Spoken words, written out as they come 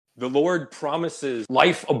The Lord promises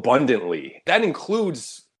life abundantly. That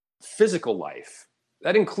includes physical life.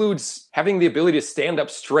 That includes having the ability to stand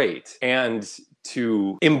up straight and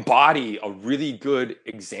to embody a really good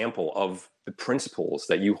example of the principles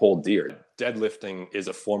that you hold dear. Deadlifting is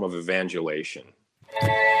a form of evangelization.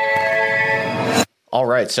 All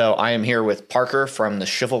right, so I am here with Parker from the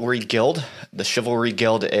Chivalry Guild. The Chivalry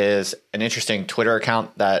Guild is an interesting Twitter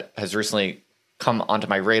account that has recently come onto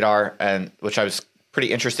my radar, and which I was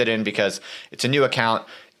pretty interested in because it's a new account,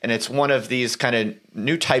 and it's one of these kind of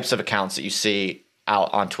new types of accounts that you see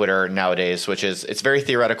out on Twitter nowadays, which is, it's very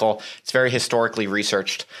theoretical, it's very historically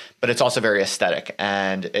researched, but it's also very aesthetic,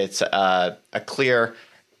 and it's a clear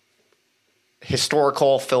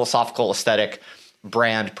historical, philosophical, aesthetic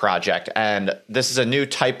brand project. And this is a new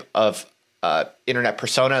type of internet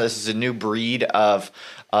persona. This is a new breed of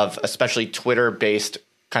especially Twitter-based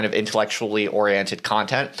kind of intellectually oriented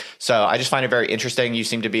content. So I just find it very interesting. You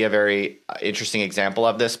seem to be a very interesting example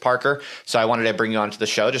of this, Parker. So I wanted to bring you onto the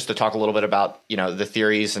show just to talk a little bit about, you know, the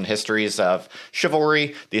theories and histories of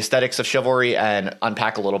chivalry, the aesthetics of chivalry, and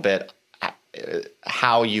unpack a little bit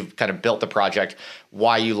how you've kind of built the project,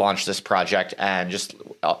 why you launched this project, and just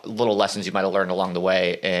little lessons you might have learned along the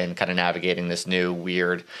way in kind of navigating this new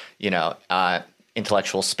weird,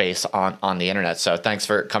 intellectual space on the internet. So thanks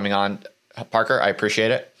for coming on, Parker. I appreciate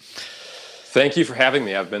it. Thank you for having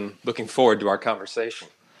me. I've been looking forward to our conversation.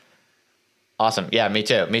 Awesome. Yeah, me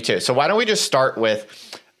too. So why don't we just start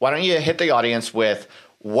with, why don't you hit the audience with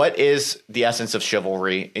what is the essence of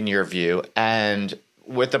chivalry in your view? And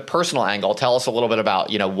with a personal angle, tell us a little bit about,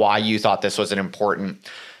 why you thought this was an important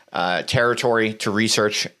territory to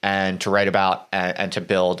research and to write about and to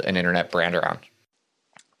build an internet brand around.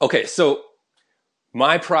 Okay, so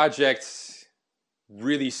my project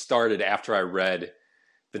really started after I read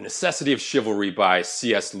The Necessity of Chivalry by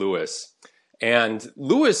C.S. Lewis. And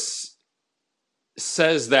Lewis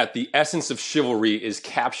says that the essence of chivalry is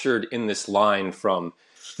captured in this line from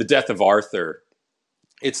The Death of Arthur.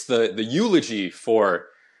 It's the eulogy for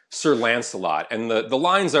Sir Lancelot, and the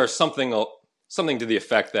lines are something to the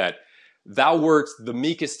effect that thou wert the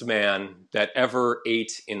meekest man that ever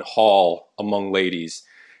ate in hall among ladies,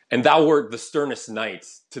 and thou wert the sternest knight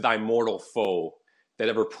to thy mortal foe that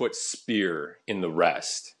ever put spear in the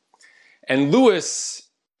rest. And Lewis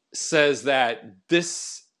says that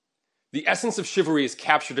the essence of chivalry is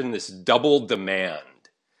captured in this double demand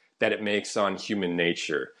that it makes on human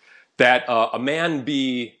nature. That a man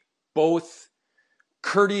be both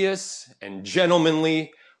courteous and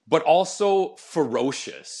gentlemanly, but also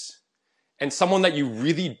ferocious, and someone that you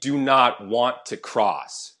really do not want to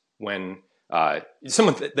cross someone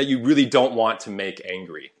that you really don't want to make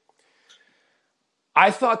angry. I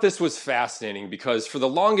thought this was fascinating because for the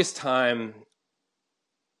longest time,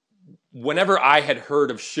 whenever I had heard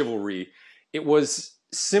of chivalry, it was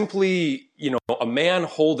simply, a man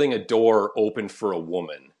holding a door open for a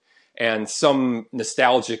woman. And some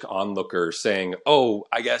nostalgic onlooker saying, oh,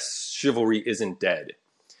 I guess chivalry isn't dead.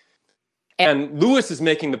 And Lewis is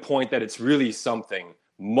making the point that it's really something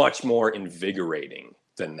much more invigorating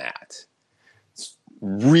than that. It's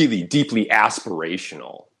really deeply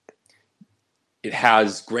aspirational. It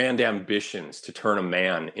has grand ambitions to turn a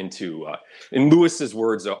man into, in Lewis's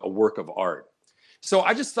words, a work of art. So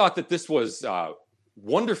I just thought that this was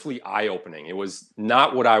wonderfully eye-opening. It was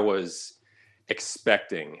not what I was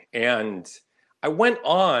expecting, and I went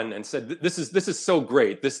on and said, "This is so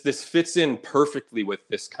great. This fits in perfectly with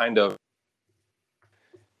this kind of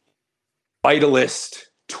vitalist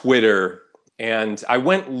Twitter." And I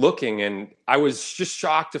went looking, and I was just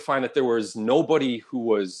shocked to find that there was nobody who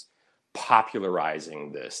was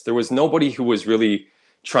popularizing this. There was nobody who was really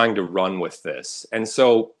trying to run with this, and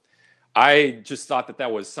so I just thought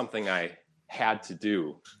that was something I had to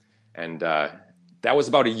do, and that was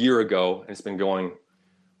about a year ago, and it's been going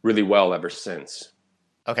really well ever since.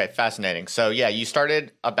 Okay, fascinating. So yeah, you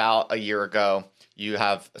started about a year ago. You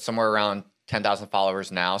have somewhere around 10,000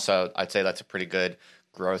 followers now, so I'd say that's a pretty good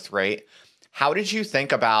growth rate. How did you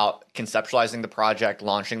think about conceptualizing the project,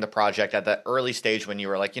 launching the project at that early stage when you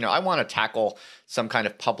were like, I want to tackle some kind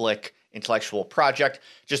of public intellectual project?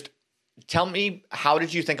 Just tell me, how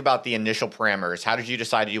did you think about the initial parameters? How did you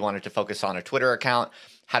decide you wanted to focus on a Twitter account?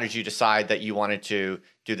 How did you decide that you wanted to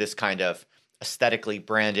do this kind of aesthetically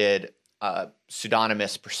branded,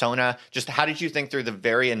 pseudonymous persona? Just how did you think through the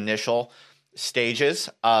very initial stages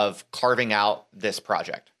of carving out this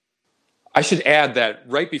project? I should add that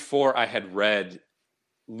right before I had read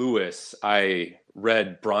Lewis, I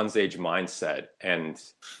read Bronze Age Mindset and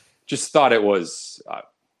just thought it was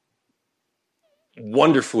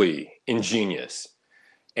wonderfully ingenious.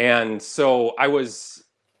 And so I was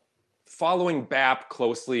following BAP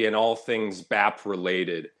closely and all things BAP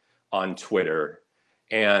related on Twitter.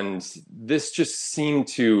 And this just seemed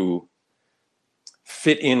to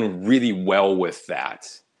fit in really well with that.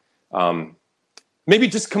 Maybe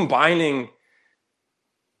just combining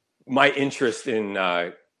my interest in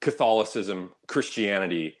Catholicism,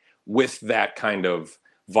 Christianity, with that kind of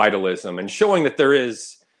vitalism, and showing that there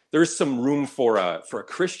is some room for a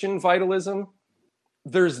Christian vitalism.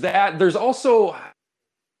 There's that. There's also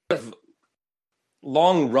a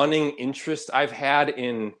long-running interest I've had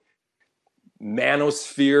in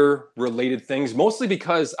manosphere-related things, mostly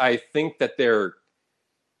because I think that they're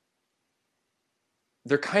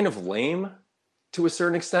kind of lame to a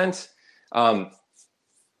certain extent. I'm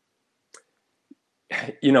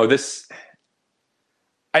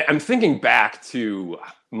thinking back to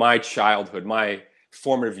my childhood, my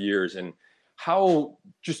formative years, and how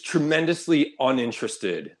just tremendously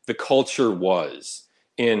uninterested the culture was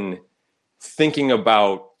in thinking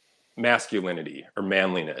about masculinity or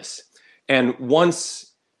manliness. And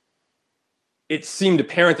once it seemed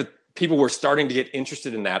apparent that people were starting to get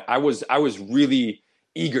interested in that, I was really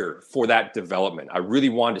eager for that development. I really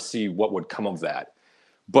wanted to see what would come of that.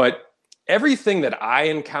 But everything that I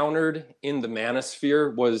encountered in the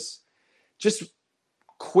manosphere was just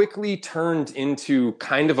quickly turned into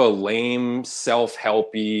kind of a lame,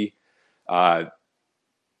 self-helpy,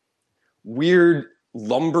 weird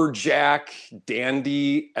lumberjack,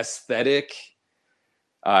 dandy aesthetic.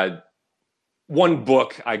 One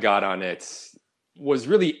book I got on it was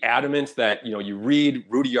really adamant that, you read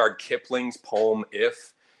Rudyard Kipling's poem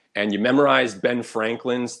If, and you memorize Ben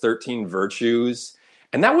Franklin's 13 Virtues.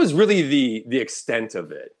 And that was really the extent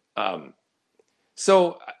of it.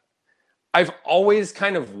 So I've always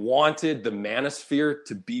kind of wanted the manosphere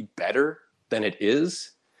to be better than it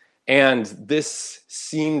is. And this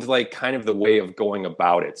seemed like kind of the way of going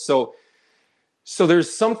about it. So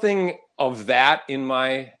there's something of that in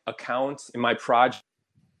my account, in my project.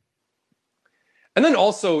 And then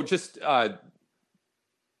also just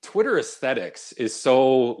Twitter aesthetics is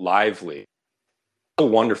so lively, so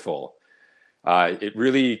wonderful. It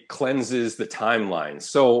really cleanses the timeline.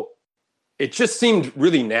 So it just seemed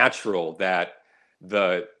really natural that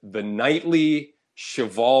the knightly,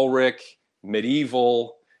 chivalric,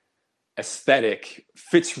 medieval aesthetic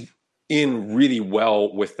fits in really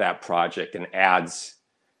well with that project and adds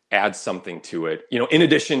something to it. In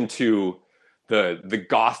addition to the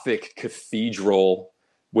Gothic cathedral,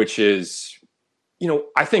 which is,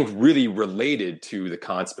 I think really related to the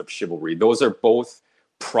concept of chivalry. Those are both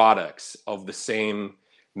products of the same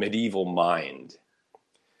medieval mind.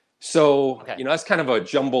 So, okay. That's kind of a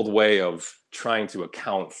jumbled way of trying to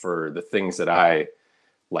account for the things that I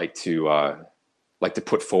like to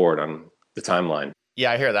put forward on the timeline.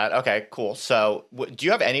 Yeah, I hear that. Okay, cool. So do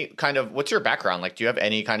you have any kind of, what's your background? Like, do you have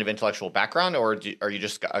any kind of intellectual background, or are you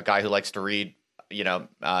just a guy who likes to read,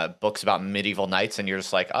 books about medieval knights, and you're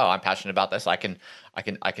just like, oh, I'm passionate about this. I can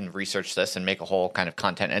research this and make a whole kind of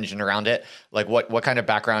content engine around it. Like, what kind of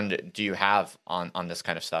background do you have on this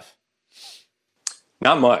kind of stuff?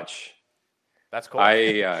 Not much. That's cool.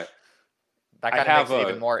 That kind of makes it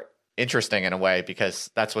even more interesting in a way, because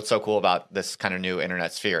that's what's so cool about this kind of new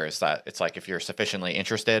internet sphere, is that it's like, if you're sufficiently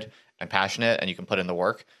interested and passionate and you can put in the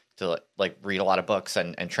work to like read a lot of books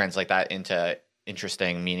and translate that into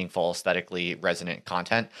interesting, meaningful, aesthetically resonant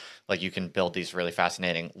content, like you can build these really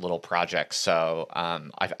fascinating little projects. So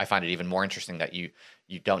I find it even more interesting that you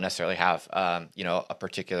don't necessarily have a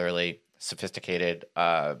particularly sophisticated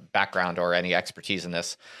background or any expertise in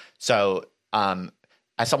this. So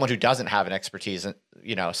as someone who doesn't have an expertise,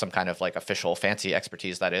 some kind of like official fancy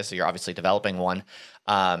expertise, that is, so you're obviously developing one.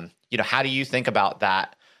 How do you think about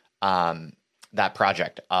that that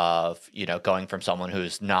project of going from someone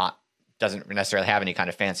who's doesn't necessarily have any kind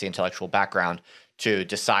of fancy intellectual background to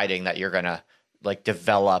deciding that you're gonna like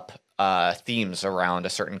develop themes around a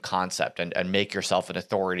certain concept and make yourself an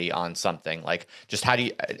authority on something? Like, just how do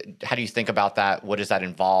you think about that? What does that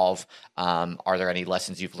involve? Are there any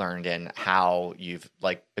lessons you've learned in how you've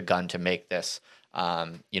like begun to make this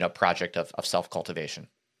project of self-cultivation?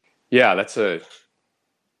 Yeah, that's a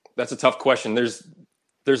tough question. There's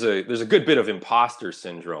a good bit of imposter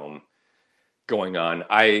syndrome going on.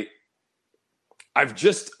 I've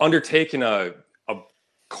just undertaken a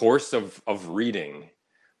course of reading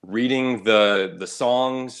the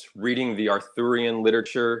songs, reading the Arthurian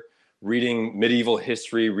literature, reading medieval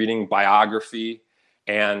history, reading biography,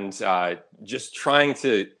 and just trying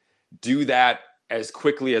to do that as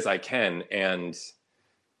quickly as I can and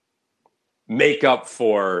make up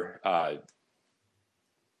for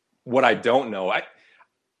what I don't know.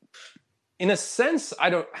 in a sense,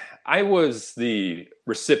 I was the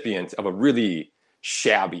recipient of a really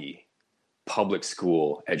shabby public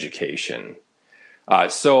school education.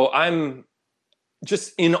 So I'm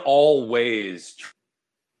just in all ways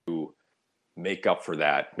to make up for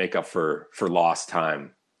that, make up for lost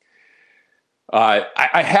time.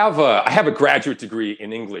 I have a graduate degree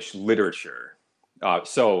in English literature,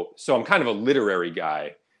 so I'm kind of a literary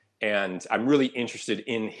guy, and I'm really interested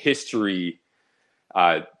in history,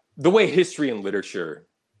 the way history and literature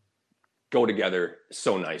go together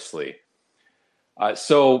so nicely.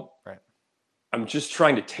 So Right. I'm just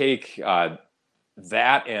trying to take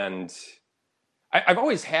that, and I've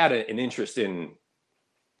always had an interest in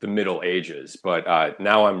the Middle Ages, but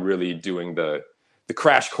now I'm really doing the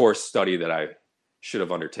crash course study that I should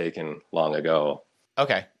have undertaken long ago.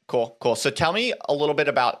 Okay, cool. So tell me a little bit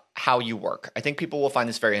about how you work. I think people will find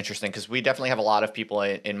this very interesting because we definitely have a lot of people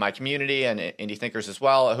in my community and indie thinkers as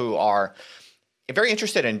well who are very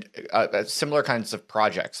interested in similar kinds of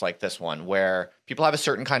projects like this one, where people have a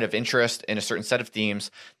certain kind of interest in a certain set of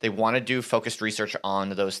themes. They want to do focused research on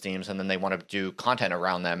those themes, and then they want to do content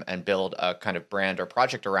around them and build a kind of brand or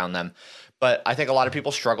project around them. But I think a lot of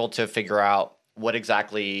people struggle to figure out what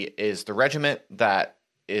exactly is the regiment that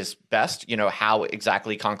is best. How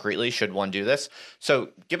exactly concretely should one do this? So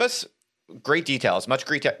give us great detail, as much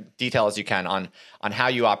great detail as you can on how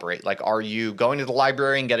you operate. Like, are you going to the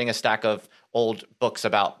library and getting a stack of old books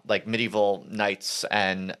about like medieval knights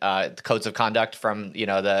and codes of conduct from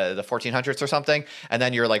the 1400s or something, and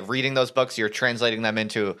then you're like reading those books, you're translating them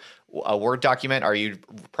into a Word document? Are you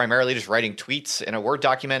primarily just writing tweets in a Word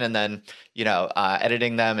document and then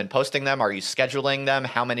editing them and posting them? Are you scheduling them?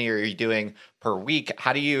 How many are you doing per week?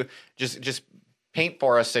 How do you just paint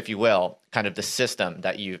for us, if you will, kind of the system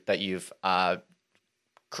that you've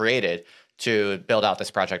created to build out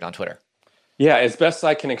this project on Twitter? Yeah, as best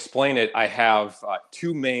I can explain it, I have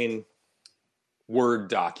two main Word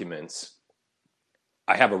documents.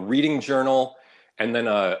 I have a reading journal and then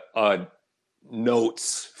a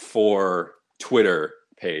notes for Twitter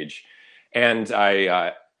page. And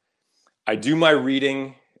I do my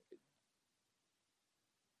reading,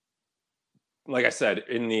 like I said,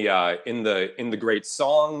 in the great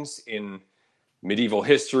songs, in medieval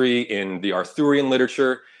history, in the Arthurian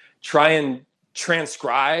literature, try and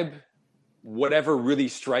transcribe whatever really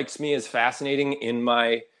strikes me as fascinating in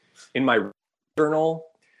my journal,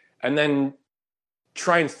 and then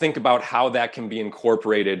try and think about how that can be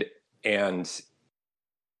incorporated. And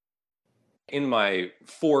in my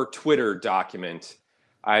for Twitter document,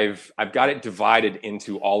 I've got it divided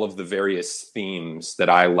into all of the various themes that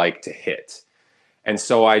I like to hit. And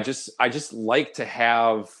so I just like to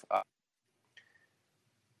have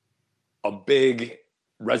a big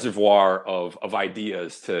reservoir of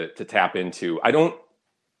ideas to tap into.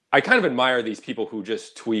 I kind of admire these people who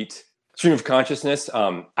just tweet stream of consciousness.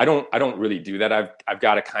 I don't really do that. I've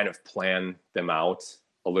got to kind of plan them out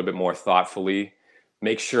a little bit more thoughtfully,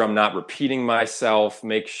 make sure I'm not repeating myself,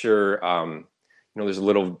 make sure there's a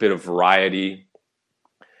little bit of variety.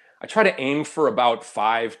 I try to aim for about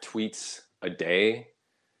 5 tweets a day,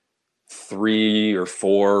 3 or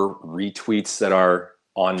 4 retweets that are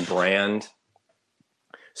on brand.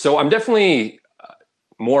 So I'm definitely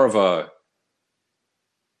more of a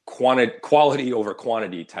quality over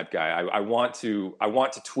quantity type guy. I want to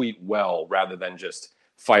tweet well rather than just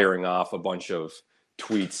firing off a bunch of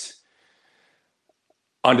tweets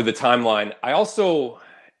onto the timeline. I also,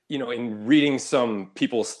 in reading some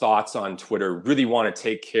people's thoughts on Twitter, really want to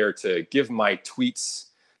take care to give my tweets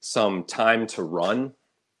some time to run.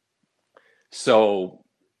 So,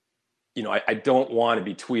 I don't want to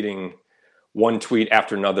be tweeting one tweet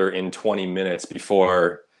after another in 20 minutes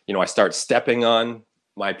before, I start stepping on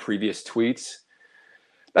my previous tweets.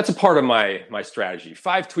 That's a part of my strategy.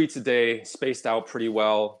 5 tweets a day, spaced out pretty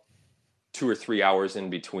well, 2 or 3 hours in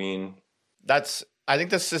between. I think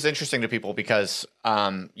this is interesting to people because,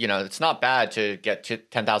 it's not bad to get to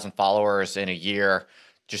 10,000 followers in a year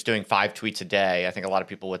just doing 5 tweets a day. I think a lot of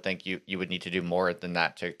people would think you would need to do more than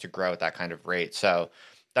that to grow at that kind of rate. So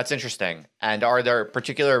that's interesting. And are there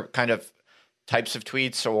particular kind of types of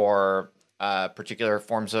tweets or particular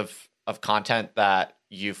forms of content that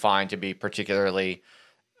you find to be particularly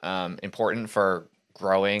important for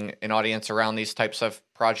growing an audience around these types of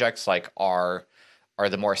projects? Like, are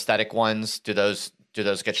the more aesthetic ones, do those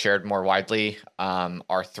get shared more widely?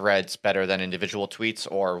 Are threads better than individual tweets,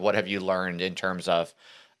 or what have you learned in terms of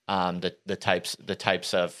the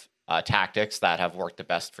types of tactics that have worked the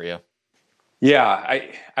best for you? Yeah,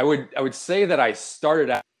 I would say that I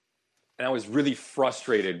started out and I was really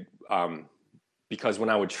frustrated because when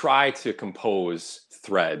I would try to compose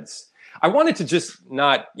threads, I wanted to just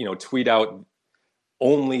not, tweet out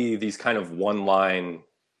only these kind of one-line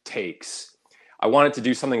takes. I wanted to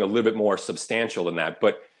do something a little bit more substantial than that.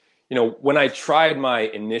 But, when I tried my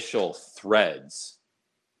initial threads,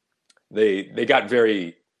 they got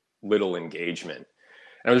very little engagement.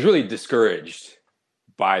 And I was really discouraged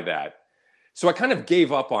by that. So I kind of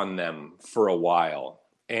gave up on them for a while.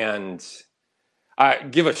 And I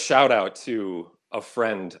give a shout out to a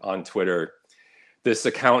friend on Twitter, this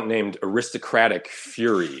account named Aristocratic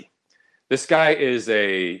Fury. This guy is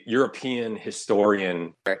a European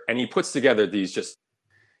historian, and he puts together these just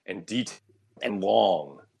and detailed and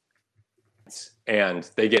long, and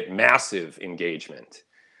they get massive engagement.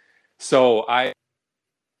 So I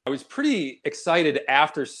was pretty excited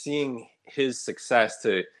after seeing his success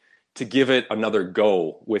to give it another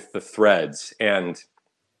go with the threads, and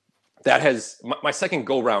that has my second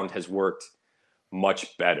go round has worked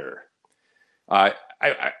much better. I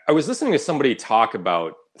was listening to somebody talk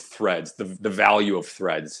about threads, the value of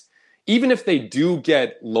threads. Even if they do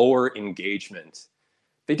get lower engagement,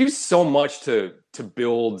 they do so much to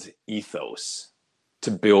build ethos,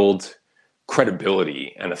 to build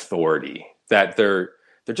credibility and authority, that they're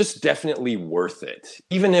just definitely worth it.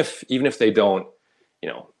 Even if they don't,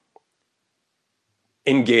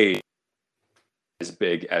 engage as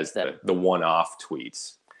big as the one-off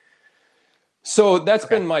tweets. So that's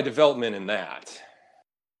been my development in that.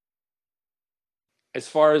 As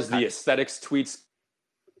far as the aesthetics tweets,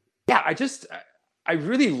 yeah, I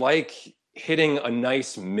really like hitting a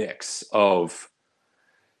nice mix of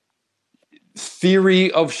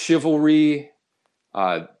theory of chivalry,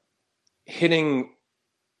 hitting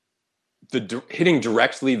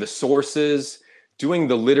directly the sources, doing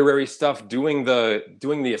the literary stuff, doing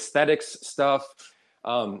the aesthetics stuff.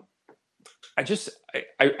 I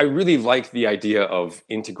really like the idea of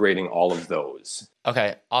integrating all of those.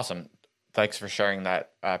 Okay, awesome. Thanks for sharing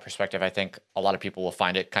that perspective. I think a lot of people will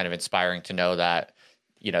find it kind of inspiring to know that,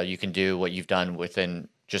 you can do what you've done within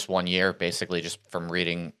just 1 year, basically just from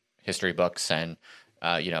reading history books and,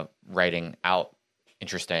 writing out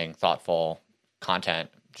interesting, thoughtful content,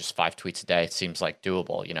 just 5 tweets a day. It seems like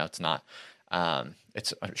doable. It's not,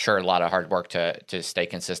 it's sure a lot of hard work to stay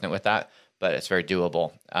consistent with that, but it's very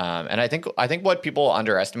doable. And I think what people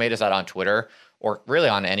underestimate is that on Twitter, or really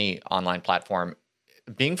on any online platform,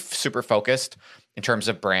 being super focused in terms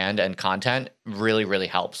of brand and content really, really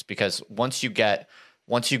helps, because once you get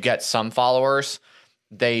some followers,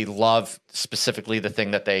 they love specifically the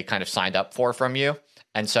thing that they kind of signed up for from you.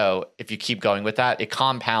 And so if you keep going with that, it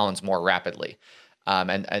compounds more rapidly.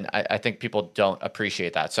 And I think people don't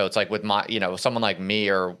appreciate that. So it's like with someone like me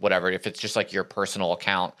or whatever, if it's just like your personal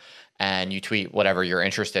account and you tweet whatever you're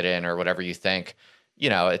interested in or whatever you think,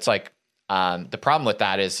 it's like, the problem with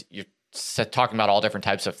that is you're talking about all different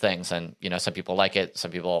types of things. And, some people like it.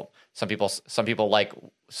 Some people like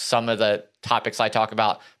some of the topics I talk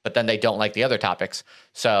about, but then they don't like the other topics.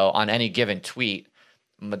 So on any given tweet,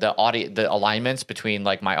 the alignments between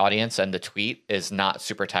like my audience and the tweet is not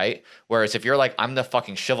super tight. Whereas if you're like, I'm the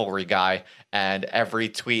fucking chivalry guy and every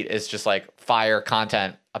tweet is just like fire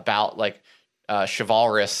content about like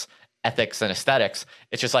chivalrous ethics and aesthetics,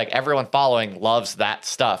 it's just like everyone following loves that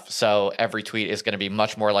stuff. So every tweet is going to be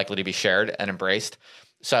much more likely to be shared and embraced.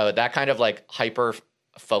 So that kind of like hyper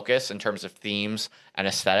focus in terms of themes and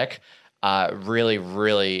aesthetic really,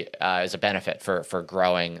 really is a benefit for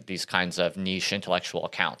growing these kinds of niche intellectual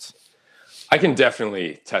accounts. I can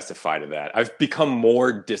definitely testify to that. I've become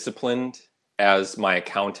more disciplined as my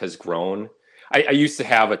account has grown. I used to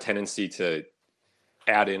have a tendency to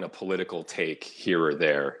add in a political take here or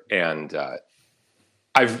there, and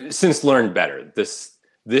I've since learned better.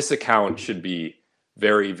 This account should be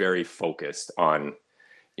very, very focused on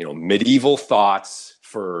medieval thoughts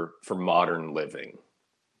for modern living.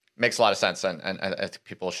 Makes a lot of sense, and I think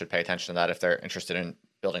people should pay attention to that if they're interested in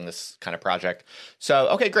building this kind of project. So,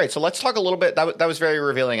 okay, great. So let's talk a little bit. That was very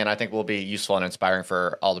revealing, and I think will be useful and inspiring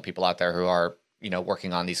for all the people out there who are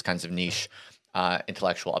working on these kinds of niche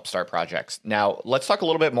intellectual upstart projects. Now, let's talk a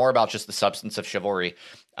little bit more about just the substance of chivalry.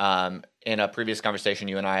 In a previous conversation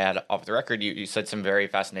you and I had off the record, you said some very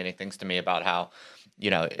fascinating things to me about how,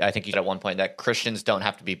 I think you said at one point that Christians don't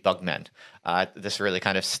have to be bugmen. This really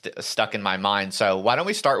kind of stuck in my mind. So why don't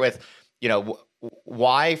we start with,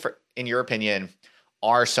 why, in your opinion,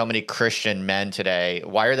 are so many Christian men today?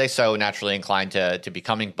 Why are they so naturally inclined to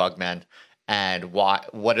becoming bugmen? And what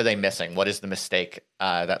are they missing? What is the mistake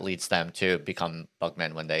that leads them to become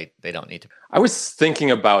bugmen when they don't need to? I was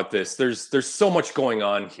thinking about this. There's so much going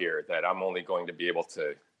on here that I'm only going to be able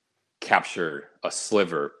to capture a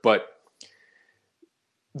sliver. But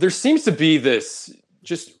there seems to be this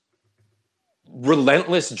just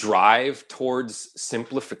relentless drive towards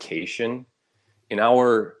simplification in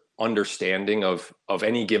our understanding of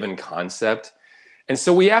any given concept. And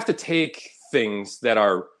so we have to take things that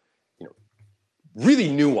are, you know, really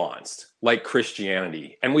nuanced, like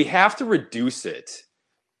Christianity, and we have to reduce it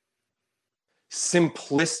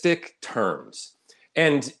simplistic terms.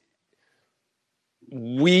 And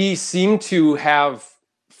we seem to have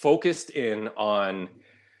focused in on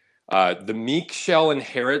the meek shall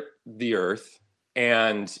inherit the earth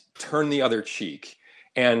and turn the other cheek,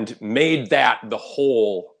 and made that the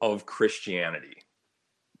whole of Christianity.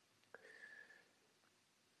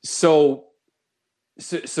 So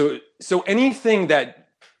anything that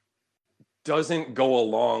doesn't go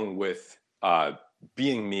along with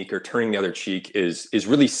being meek or turning the other cheek is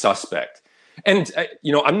really suspect. And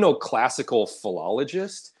I'm no classical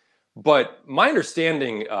philologist, but my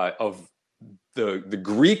understanding of the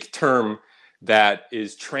Greek term that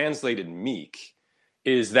is translated meek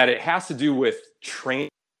is that it has to do with training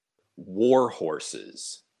war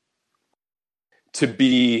horses to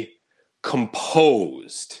be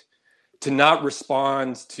composed, to not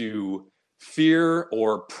respond to fear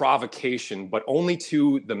or provocation, but only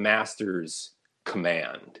to the master's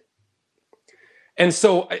command. And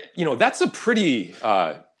so, that's a pretty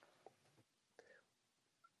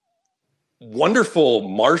wonderful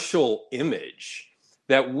martial image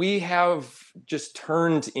that we have just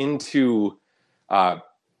turned into a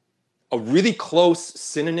really close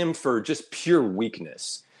synonym for just pure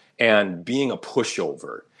weakness and being a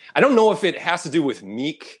pushover. I don't know if it has to do with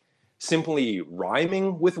meek simply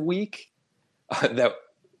rhyming with weak, that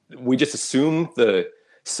we just assume the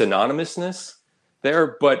synonymousness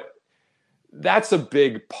there, but that's a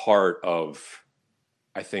big part of,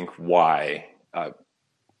 I think, why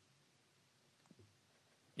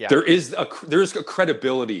there's a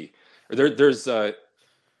credibility. There's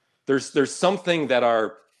something that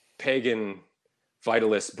our pagan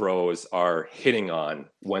vitalist bros are hitting on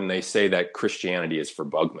when they say that Christianity is for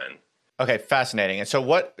bugmen. Okay, fascinating. And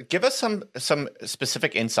so give us some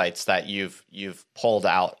specific insights that you've pulled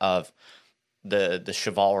out of the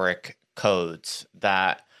chivalric codes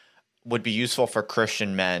that would be useful for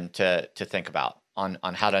Christian men to think about on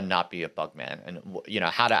how to not be a bugman, and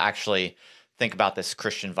how to actually think about this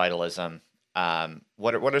Christian vitalism.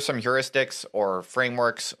 What are some heuristics or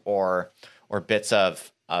frameworks or bits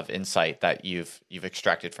of insight that you've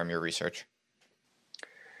extracted from your research?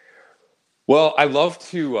 Well, I love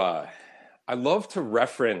to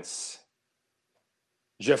reference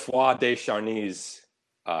Geoffroy de Charny's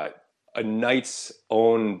A Knight's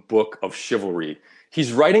Own Book of Chivalry.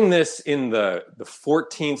 He's writing this in the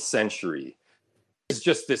 14th century. He's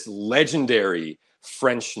just this legendary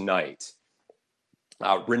French knight,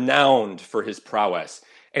 renowned for his prowess.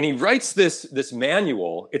 And he writes this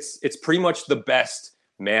manual. It's pretty much the best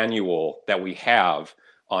manual that we have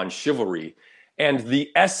on chivalry. And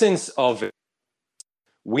the essence of it,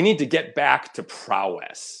 we need to get back to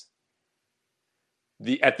prowess.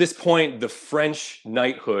 At this point, the French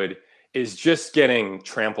knighthood is just getting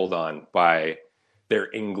trampled on by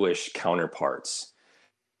their English counterparts.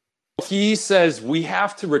 He says we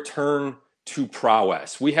have to return to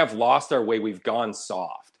prowess. We have lost our way. We've gone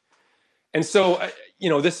soft. And so,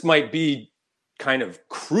 this might be kind of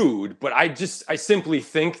crude, but I simply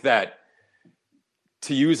think that,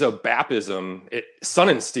 to use a Baptism, sun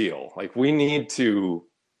and steel, like we need to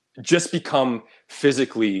just become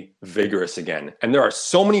physically vigorous again. And there are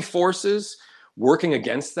so many forces working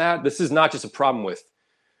against that. This is not just a problem with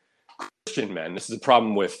Christian men. This is a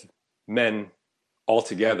problem with men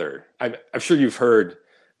altogether. I'm sure you've heard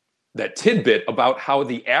that tidbit about how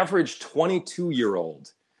the average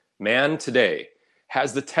 22-year-old man today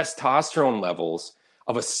has the testosterone levels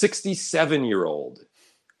of a 67-year-old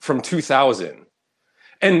from 2000.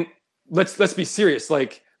 And let's be serious.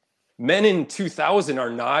 Like, men in 2000 are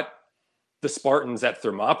not the Spartans at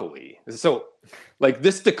Thermopylae. So, like,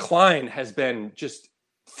 this decline has been just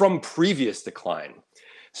from previous decline.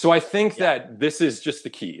 So I think that this is just the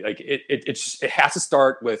key. Like, it has to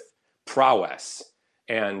start with prowess.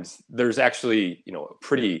 And there's actually, a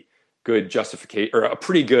pretty good justification, or a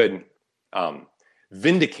pretty good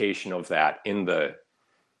vindication of that in the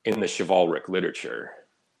chivalric literature.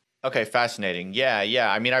 Okay, fascinating.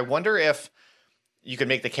 Yeah. I mean, I wonder if you could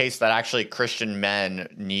make the case that actually Christian men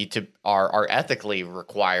are ethically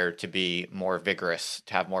required to be more vigorous,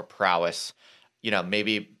 to have more prowess.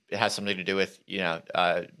 Maybe it has something to do with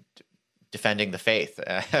defending the faith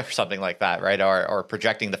or something like that, right? Or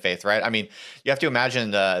projecting the faith, right? I mean, you have to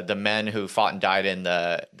imagine the men who fought and died in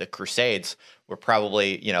the Crusades were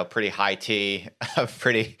probably, you know, pretty high tea,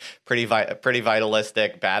 pretty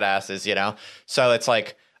vitalistic badasses, you know. So it's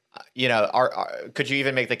like, you know, could you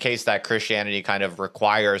even make the case that Christianity kind of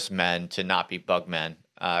requires men to not be bugmen,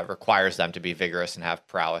 requires them to be vigorous and have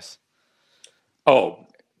prowess? Oh,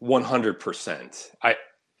 100%.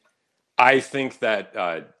 I think that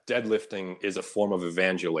deadlifting is a form of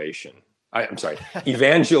evangelization. I'm sorry,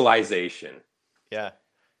 evangelization. Yeah.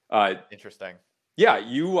 Interesting. Yeah,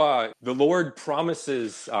 the Lord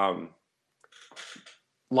promises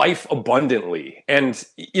life abundantly, and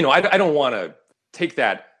you know, I don't want to take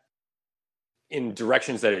that in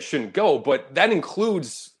directions that it shouldn't go, but that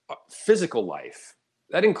includes physical life.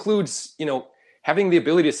 That includes, you know, having the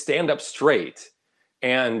ability to stand up straight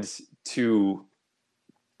and to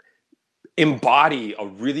embody a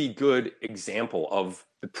really good example of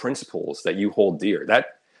the principles that you hold dear.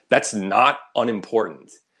 That's not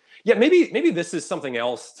unimportant. Yeah, maybe this is something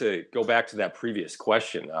else to go back to that previous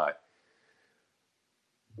question.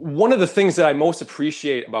 One of the things that I most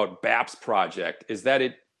appreciate about BAPS project is that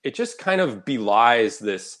it just kind of belies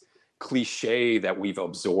this cliche that we've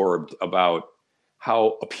absorbed about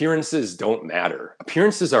how appearances don't matter.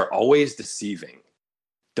 Appearances are always deceiving.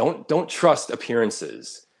 Don't trust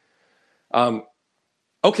appearances.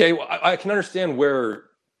 Okay, well, I can understand where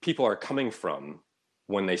people are coming from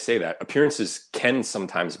when they say that. Appearances can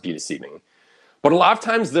sometimes be deceiving, but a lot of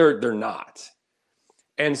times they're not.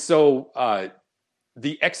 And so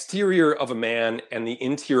the exterior of a man and the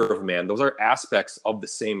interior of a man, those are aspects of the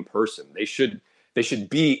same person. They should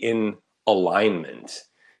be in alignment.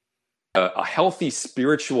 A healthy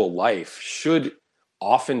spiritual life should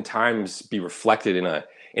oftentimes be reflected in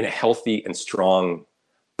a healthy and strong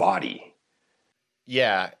body.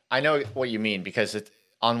 Yeah, I know what you mean, because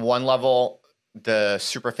on one level, the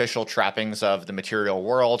superficial trappings of the material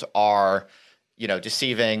world are, you know,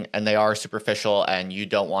 deceiving, and they are superficial, and you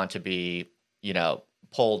don't want to be, you know,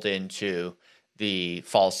 pulled into the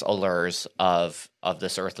false allures of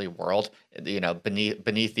this earthly world, you know,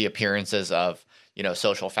 beneath the appearances of, you know,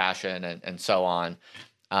 social fashion and so on,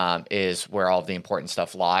 is where all of the important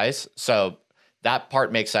stuff lies. So that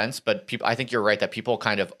part makes sense, but I think you're right that people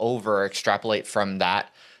kind of over extrapolate from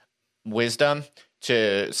that wisdom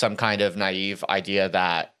to some kind of naive idea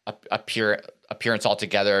that appearance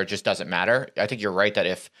altogether just doesn't matter. I think you're right that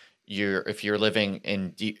if you're living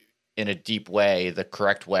in a deep way, the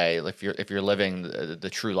correct way, if you're living the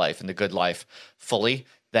true life and the good life fully,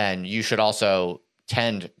 then you should also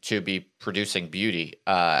tend to be producing beauty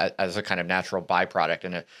as a kind of natural byproduct.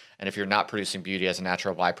 And if you're not producing beauty as a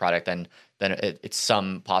natural byproduct, then it's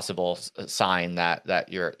some possible sign that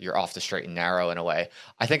you're off the straight and narrow in a way.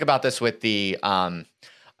 I think about this with the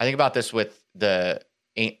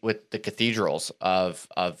cathedrals of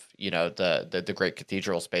you know, the great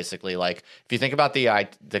cathedrals, basically. Like, if you think about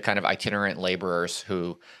the kind of itinerant laborers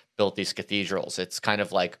who built these cathedrals, it's kind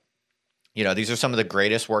of like, you know, these are some of the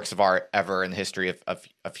greatest works of art ever in the history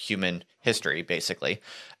of human history, basically.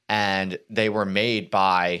 And they were made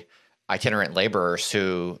by itinerant laborers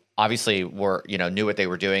who obviously were, you know, knew what they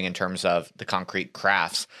were doing in terms of the concrete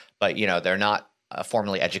crafts, but, you know, they're not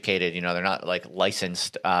formally educated, you know, they're not like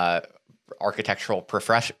licensed architectural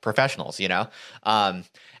professionals, you know,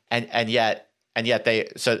 and yet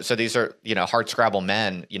so these are, you know, hardscrabble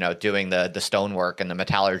men, you know, doing the stonework and the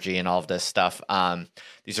metallurgy and all of this stuff.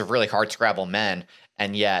 These are really hardscrabble men,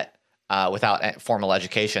 and yet without formal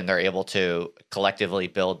education, they're able to collectively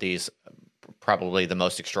build these probably the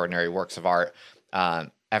most extraordinary works of art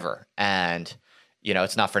ever. And, you know,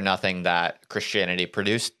 it's not for nothing that Christianity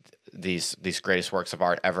produced these greatest works of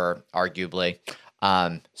art ever, arguably.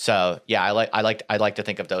 So yeah, I like to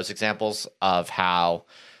think of those examples of how,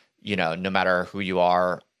 you know, no matter who you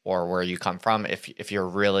are or where you come from, if you're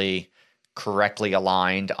really correctly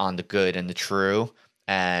aligned on the good and the true,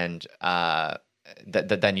 and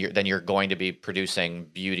then you're going to be producing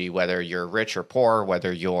beauty, whether you're rich or poor,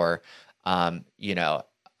 whether you're you know,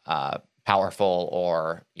 powerful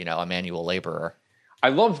or, you know, a manual laborer. I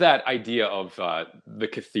love that idea of the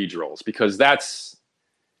cathedrals, because that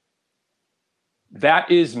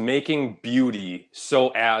is making beauty so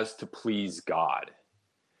as to please God.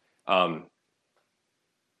 And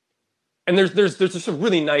there's just a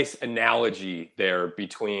really nice analogy there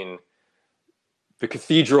between the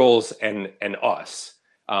cathedrals and us.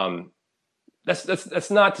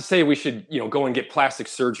 That's not to say we should, you know, go and get plastic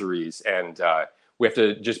surgeries and we have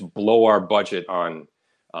to just blow our budget on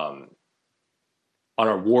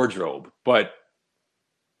our wardrobe. But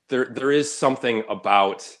there is something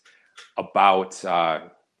about about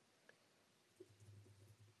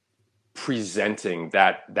presenting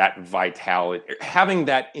that vitality, having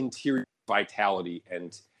that interior vitality,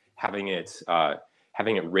 and having it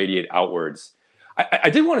radiate outwards. I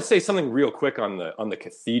did want to say something real quick on the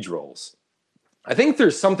cathedrals. I think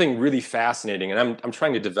there's something really fascinating, and I'm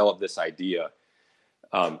trying to develop this idea.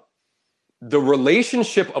 The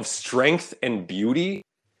relationship of strength and beauty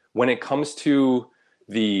when it comes to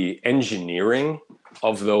the engineering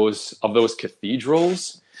of those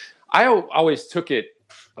cathedrals. I always took it.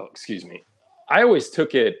 Oh, excuse me. I always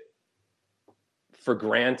took it for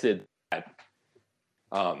granted that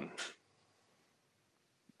some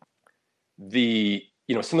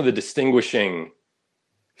of the distinguishing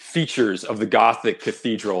features of the Gothic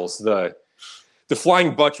cathedrals, the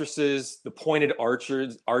flying buttresses, the pointed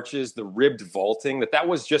arches, the ribbed vaulting, that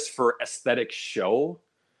was just for aesthetic show.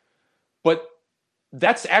 But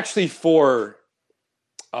that's actually for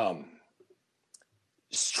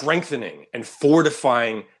strengthening and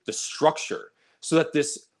fortifying the structure so that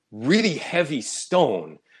this really heavy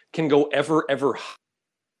stone can go ever higher.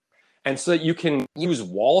 And so that you can use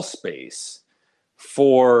wall space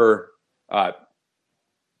for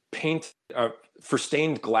for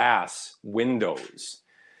stained glass windows.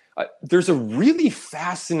 There's a really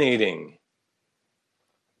fascinating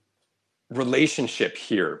relationship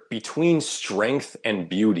here between strength and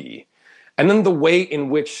beauty, and then the way in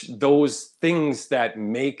which those things that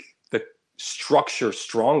make the structure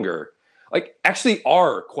stronger, like, actually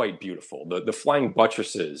are quite beautiful. The flying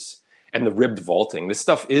buttresses and the ribbed vaulting, this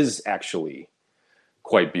stuff is actually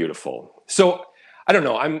quite beautiful. So I don't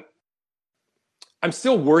know. I'm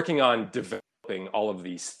still working on developing all of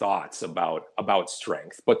these thoughts about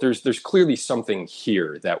strength, but there's clearly something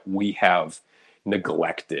here that we have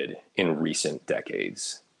neglected in recent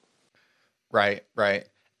decades. Right.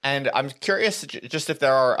 And I'm curious just if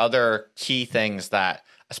there are other key things that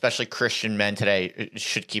especially Christian men today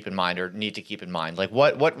should keep in mind or need to keep in mind. Like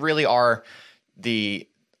what really are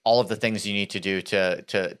all of the things you need to do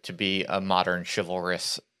to be a modern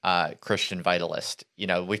chivalrous Christian vitalist?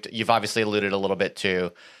 You've obviously alluded a little bit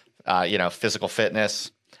to physical fitness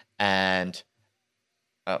and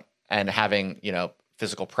having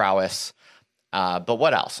physical prowess. But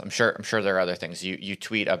what else? I'm sure there are other things. You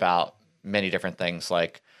tweet about many different things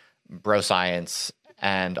like bro science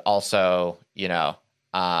and also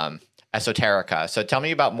esoterica. So tell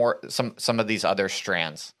me about some of these other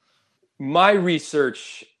strands. My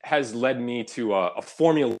research has led me to a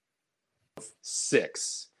formula of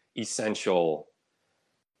 6 essential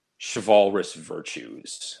chivalrous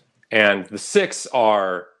virtues, and the 6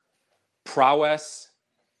 are prowess,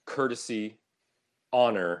 courtesy,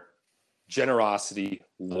 honor, generosity,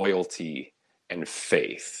 loyalty, and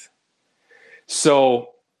faith.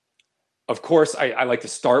 So, of course, I like to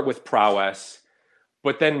start with prowess,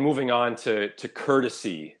 but then moving on to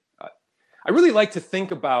courtesy. I really like to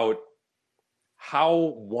think about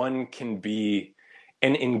how one can be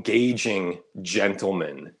an engaging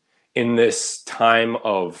gentleman in this time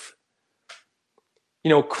of,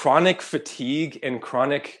 chronic fatigue and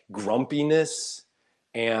chronic grumpiness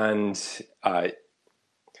and,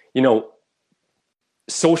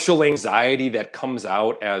 social anxiety that comes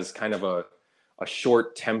out as kind of a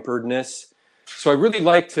short-temperedness. So I really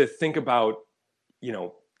like to think about,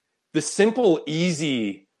 the simple,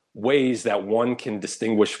 easy ways that one can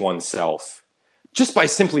distinguish oneself just by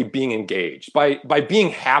simply being engaged, by being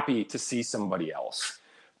happy to see somebody else,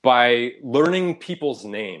 by learning people's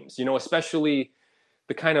names, especially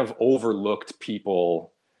the kind of overlooked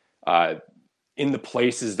people in the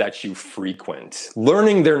places that you frequent,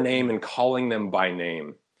 learning their name and calling them by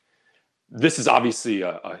name. This is obviously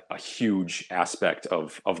a huge aspect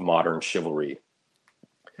of modern chivalry.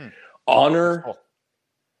 Honor,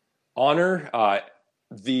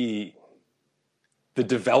 the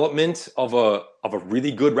development of a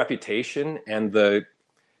really good reputation and the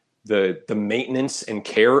maintenance and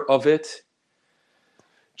care of it.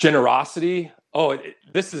 Generosity.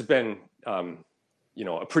 This has been a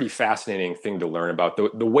pretty fascinating thing to learn about.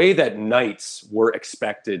 The way that knights were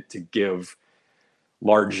expected to give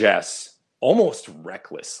largesse almost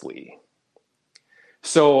recklessly.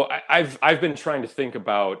 So I've been trying to think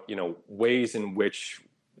about ways in which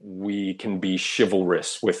we can be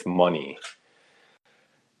chivalrous with money.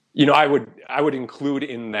 I would include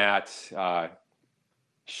in that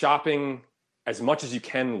shopping as much as you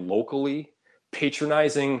can locally,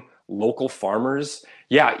 patronizing local farmers.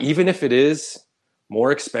 Yeah, even if it is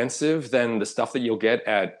more expensive than the stuff that you'll get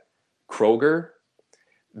at Kroger,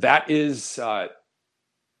 that is a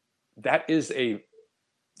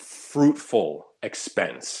fruitful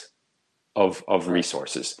expense of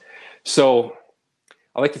resources. So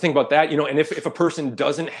I like to think about that, and if a person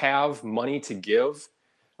doesn't have money to give,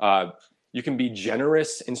 you can be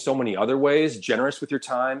generous in so many other ways, generous with your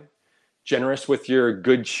time, generous with your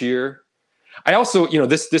good cheer. I also,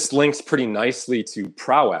 this links pretty nicely to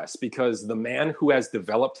prowess, because the man who has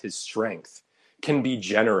developed his strength can be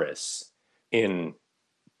generous in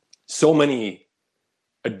so many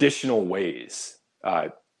additional ways,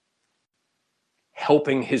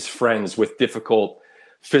 helping his friends with difficult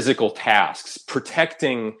physical tasks,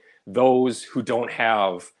 protecting those who don't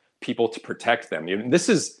have people to protect them. This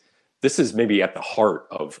is maybe at the heart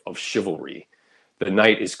of chivalry. The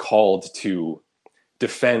knight is called to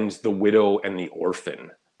defend the widow and the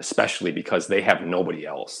orphan, especially because they have nobody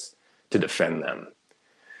else to defend them.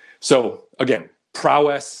 So again,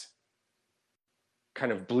 prowess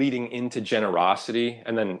kind of bleeding into generosity,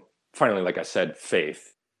 and then finally, like I said,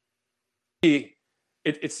 faith.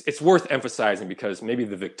 It's worth emphasizing because maybe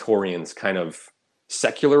the Victorians kind of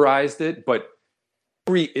secularized it, but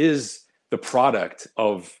chivalry is the product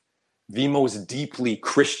of the most deeply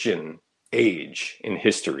Christian age in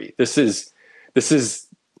history. This is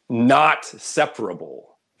not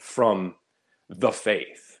separable from the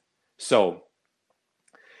faith. So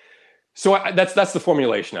that's the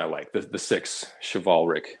formulation I like, the 6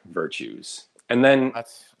 chivalric virtues. And then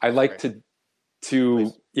I like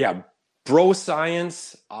to bro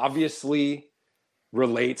science obviously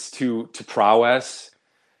relates to prowess.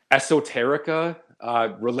 Esoterica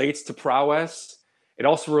relates to prowess. It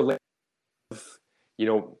also relates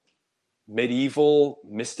to, medieval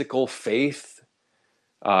mystical faith,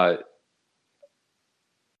 a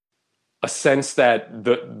sense that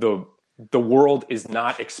the world is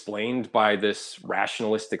not explained by this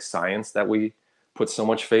rationalistic science that we put so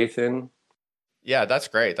much faith in. Yeah, that's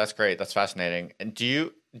great. That's great. That's fascinating. And do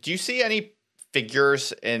you see any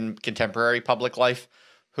figures in contemporary public life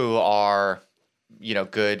who are,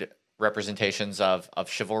 good representations of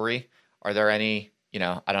chivalry? Are there any,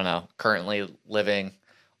 I don't know, currently living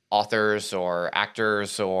authors or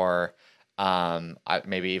actors or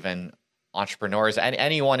maybe even entrepreneurs, and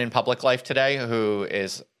anyone in public life today who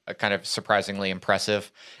is a kind of surprisingly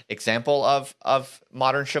impressive example of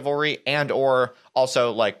modern chivalry, and or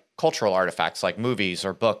also like cultural artifacts like movies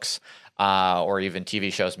or books or even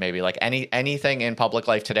TV shows, maybe like anything in public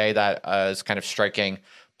life today that is kind of striking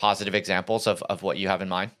positive examples of what you have in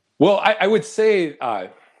mind? Well, I would say,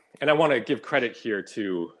 and I want to give credit here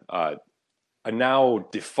to a now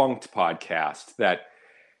defunct podcast that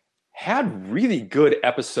had really good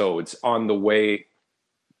episodes on the way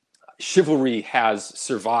chivalry has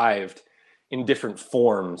survived in different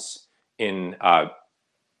forms in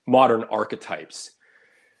modern archetypes.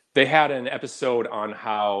 They had an episode on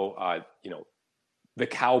how, the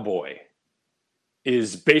cowboy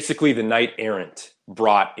is basically the knight errant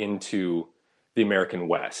brought into the American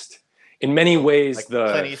West. In many ways, like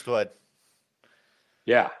Clint Eastwood.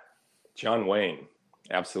 Yeah, John Wayne,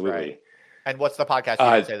 absolutely. Right. And what's the podcast?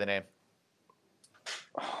 You didn't say the name.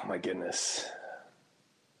 Oh my goodness,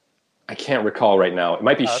 I can't recall right now. It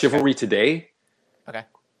might be Chivalry Today. Okay,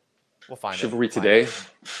 we'll find Chivalry Today.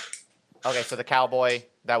 Okay, so the cowboy,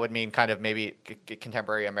 that would mean kind of maybe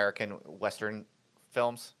contemporary American Western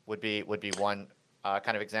films would be one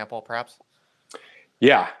kind of example, perhaps.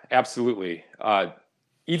 Yeah, absolutely.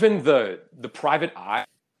 Even the private eye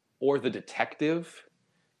or the detective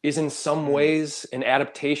is in some ways an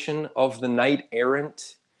adaptation of the knight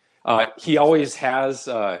errant. He always seems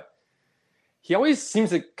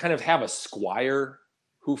to kind of have a squire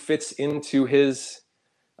who fits into his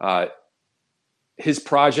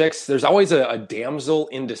projects. There's always a damsel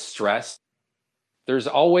in distress. There's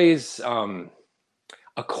always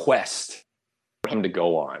a quest for him to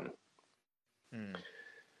go on.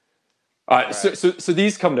 Right. So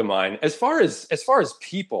these come to mind. As far as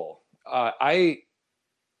people,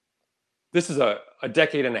 this is a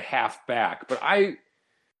decade and a half back, but I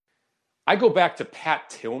go back to Pat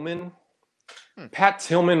Tillman. Pat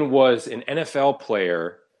Tillman was an NFL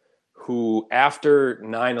player who, after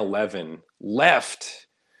 9/11, left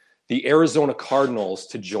the Arizona Cardinals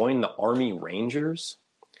to join the Army Rangers.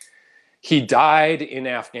 He died in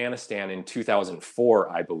Afghanistan in 2004,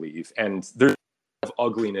 I believe, and there's a lot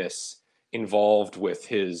of ugliness involved with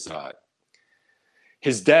his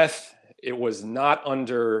death. It was not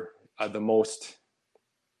under the most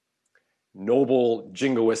noble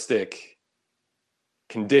jingoistic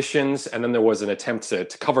conditions, and then there was an attempt to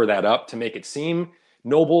cover that up to make it seem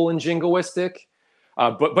noble and jingoistic.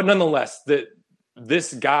 But nonetheless,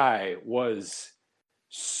 this guy was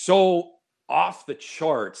so off the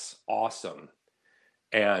charts awesome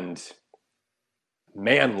and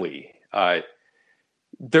manly.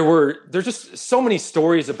 there's just so many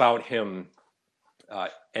stories about him,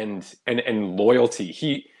 and loyalty.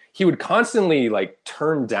 He would constantly like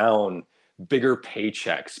turn down bigger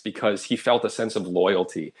paychecks because he felt a sense of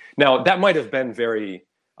loyalty. Now that might have been very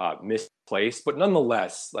misplaced, but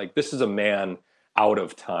nonetheless, like this is a man out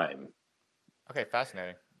of time. Okay,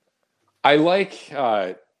 fascinating. I like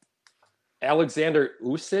Alexander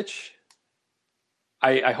Usyk.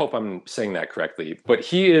 I hope I'm saying that correctly, but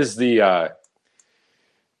he is the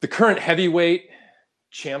current heavyweight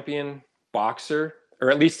champion boxer, or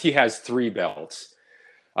at least he has 3 belts.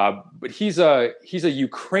 But he's a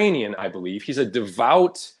Ukrainian, I believe. He's a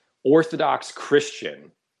devout Orthodox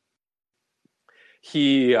Christian.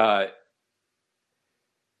 He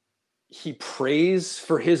prays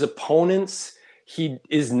for his opponents. He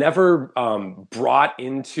is never brought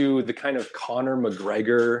into the kind of Conor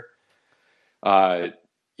McGregor,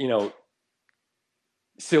 you know,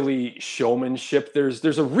 silly showmanship.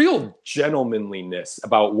 There's a real gentlemanliness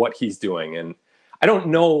about what he's doing, and I don't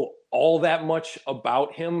know all that much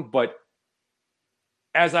about him, but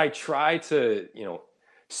as I try to,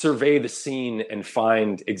 survey the scene and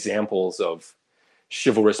find examples of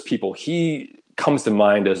chivalrous people, he comes to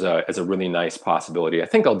mind as a really nice possibility. I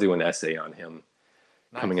think I'll do an essay on him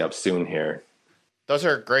coming up soon here. Those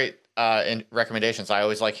are great recommendations. I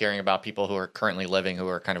always like hearing about people who are currently living, who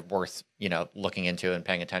are kind of worth, looking into and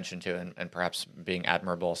paying attention to, and perhaps being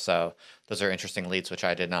admirable. So those are interesting leads, which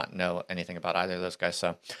I did not know anything about either of those guys.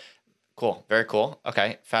 So cool. Very cool.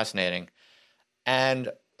 Okay. Fascinating. And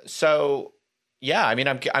so, yeah, I mean,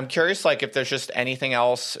 I'm curious, like, if there's just anything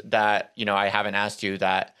else that, I haven't asked you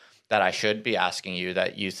that I should be asking you,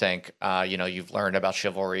 that you think, you've learned about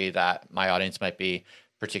chivalry that my audience might be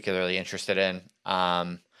particularly interested in.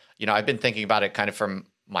 I've been thinking about it kind of from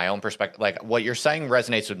my own perspective. Like, what you're saying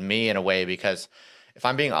resonates with me in a way, because if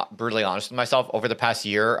I'm being brutally honest with myself, over the past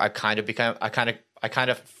year, I kind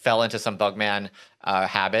of fell into some Bugman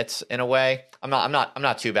habits in a way. I'm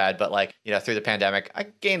not too bad, but like, through the pandemic, I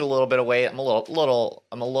gained a little bit of weight. I'm a little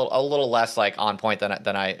less like on point than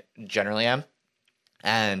I generally am.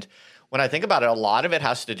 And when I think about it, a lot of it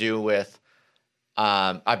has to do with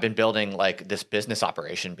I've been building like this business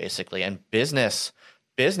operation basically, and business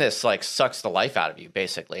like sucks the life out of you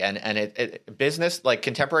basically, and it business, like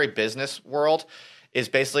contemporary business world, is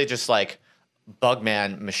basically just like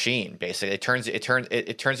Bugman machine. Basically, it turns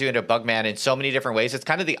you into Bugman in so many different ways. It's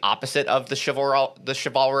kind of the opposite of the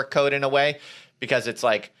chivalric code in a way, because it's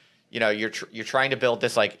like, you're trying to build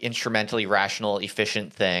this like instrumentally rational,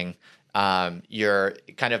 efficient thing. You're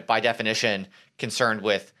kind of by definition concerned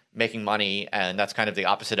with making money, and that's kind of the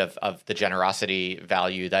opposite of the generosity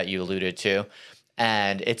value that you alluded to.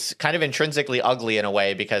 And it's kind of intrinsically ugly in a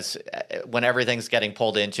way, because when everything's getting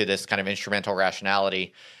pulled into this kind of instrumental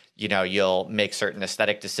rationality, you'll make certain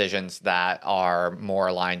aesthetic decisions that are more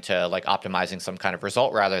aligned to like optimizing some kind of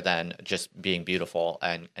result rather than just being beautiful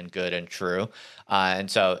and good and true.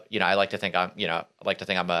 And so, I like to think I'm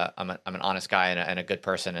an honest guy and a good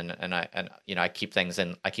person, and I keep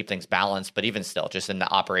things balanced. But even still, just in the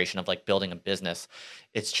operation of like building a business,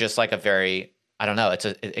 it's just like a very, I don't know,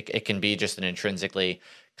 it can be just an intrinsically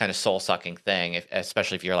kind of soul sucking thing,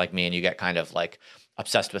 especially if you're like me and you get kind of like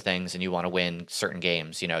obsessed with things and you want to win certain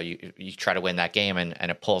games. You try to win that game, and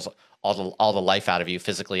it pulls all the life out of you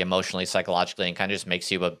physically, emotionally, psychologically, and kind of just makes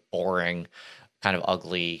you a boring, kind of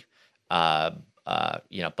ugly,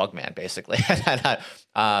 Bugman basically.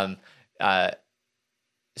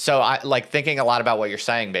 So I like thinking a lot about what you're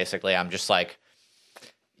saying. Basically, I'm just like,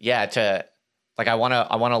 I want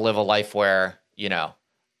to live a life where,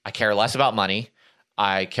 I care less about money.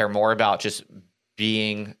 I care more about just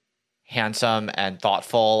being handsome and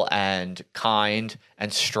thoughtful and kind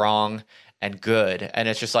and strong and good. And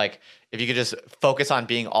it's just like, if you could just focus on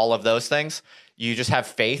being all of those things, you just have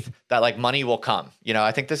faith that like money will come.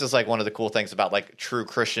 I think this is like one of the cool things about like true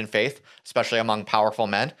Christian faith, especially among powerful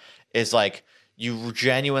men, is like, you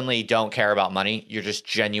genuinely don't care about money. You're just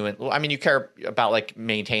genuine. I mean, you care about like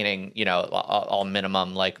maintaining, all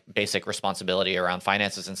minimum like basic responsibility around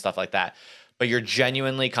finances and stuff like that. But you're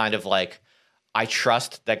genuinely kind of like, I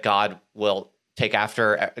trust that God will look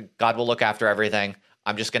after everything.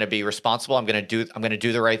 I'm just going to be responsible. I'm going to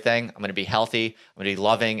do the right thing. I'm going to be healthy. I'm going to be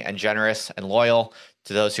loving and generous and loyal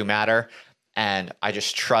to those who matter. And I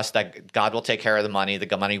just trust that God will take care of the money.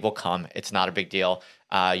 The money will come. It's not a big deal.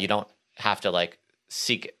 You don't have to like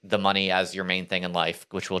seek the money as your main thing in life,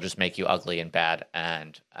 which will just make you ugly and bad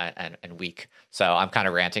and weak. So I'm kind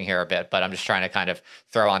of ranting here a bit, but I'm just trying to kind of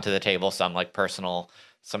throw onto the table some like personal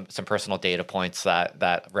data points that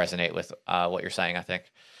resonate with what you're saying, I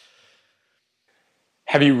think.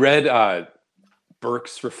 Have you read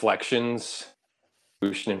Burke's Reflections.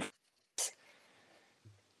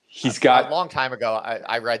 He's A got long time ago,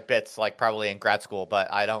 I read bits like probably in grad school,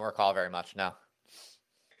 but I don't recall very much. No.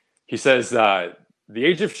 He says, the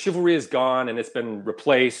age of chivalry is gone and it's been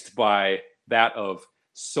replaced by that of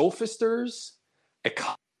sophisters,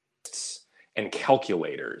 economists, and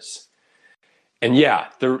calculators. And yeah,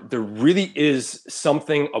 there really is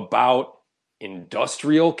something about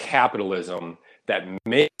industrial capitalism that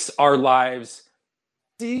makes our lives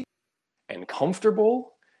easy and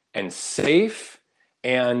comfortable and safe,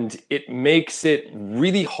 and it makes it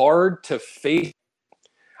really hard to face.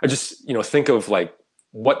 I just, think of like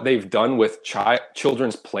what they've done with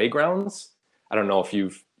children's playgrounds. I don't know if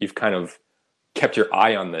you've kind of kept your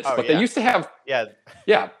eye on this, but they used to have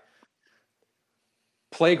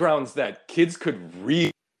playgrounds that kids could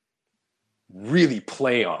really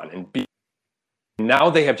play on and be. Now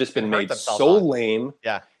they have just been made so lame.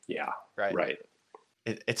 Yeah, right.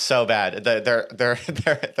 It's so bad. They're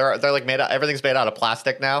like made out. Everything's made out of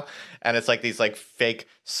plastic now, and it's like these like fake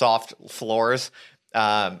soft floors.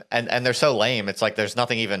 And they're so lame. It's like there's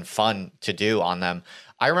nothing even fun to do on them.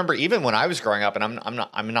 I remember even when I was growing up, and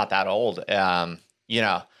I'm not that old. I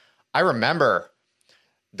remember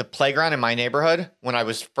the playground in my neighborhood when I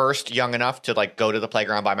was first young enough to like go to the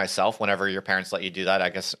playground by myself. Whenever your parents let you do that, I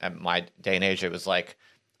guess at my day and age, it was like,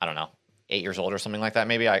 I don't know, 8 years old or something like that.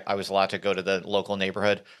 Maybe I was allowed to go to the local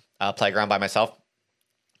neighborhood playground by myself.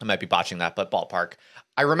 I might be botching that, but ballpark.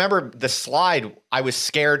 I remember the slide. I was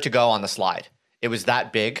scared to go on the slide. It was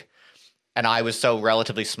that big, and I was so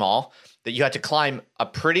relatively small that you had to climb a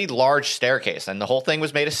pretty large staircase, and the whole thing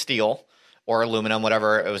was made of steel or aluminum,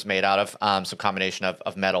 whatever it was made out of, some combination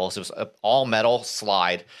of metals. It was an all metal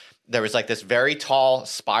slide. There was like this very tall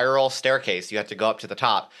spiral staircase. You had to go up to the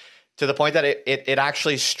top to the point that it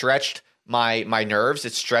actually stretched my nerves.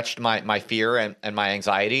 It stretched my fear and my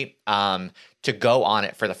anxiety to go on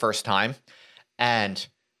it for the first time. And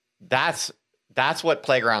that's what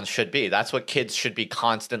playgrounds should be. That's what kids should be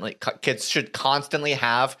constantly. Kids should constantly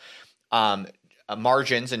have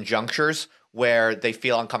margins and junctures where they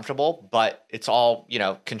feel uncomfortable, but it's all,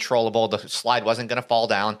 controllable. The slide wasn't going to fall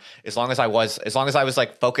down as long as I was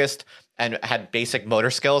like focused and had basic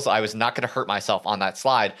motor skills. I was not going to hurt myself on that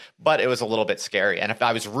slide, but it was a little bit scary. And if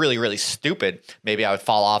I was really, really stupid, maybe I would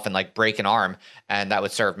fall off and like break an arm, and that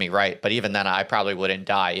would serve me right. But even then, I probably wouldn't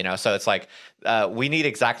die. So it's like we need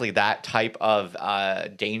exactly that type of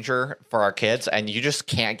danger for our kids, and you just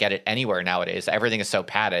can't get it anywhere nowadays. Everything is so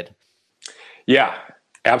padded. Yeah,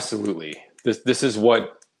 absolutely. This is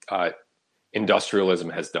what industrialism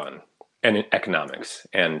has done, and in economics.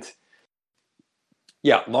 And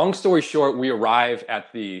yeah, long story short, we arrive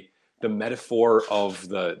at the metaphor of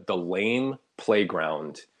the lame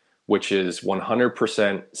playground, which is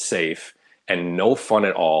 100% safe and no fun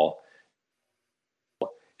at all,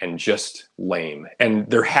 and just lame. And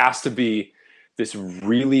there has to be this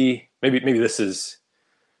really, maybe this is,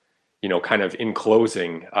 kind of in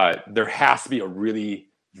closing, there has to be a really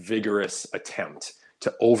vigorous attempt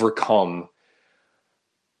to overcome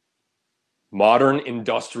modern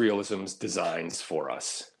industrialism's designs for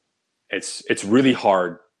us. It's really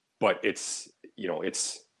hard, but it's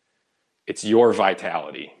your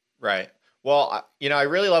vitality. Right. Well, I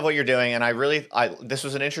really love what you're doing, and this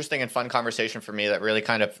was an interesting and fun conversation for me that really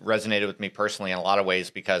kind of resonated with me personally in a lot of ways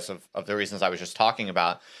because of the reasons I was just talking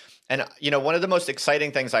about. And, one of the most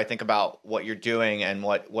exciting things I think about what you're doing and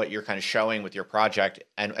what you're kind of showing with your project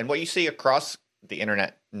and what you see across the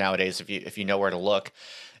internet nowadays, if you know where to look,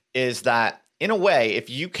 is that in a way, if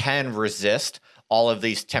you can resist all of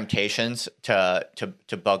these temptations to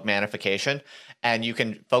bug manification, and you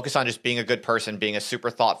can focus on just being a good person, being a super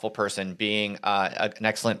thoughtful person, being an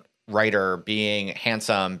excellent writer, being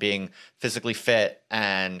handsome, being physically fit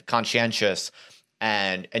and conscientious,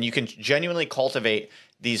 and you can genuinely cultivate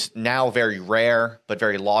these now very rare but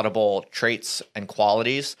very laudable traits and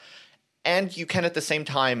qualities, and you can at the same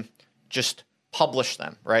time just publish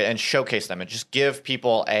them, right, and showcase them, and just give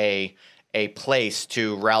people a place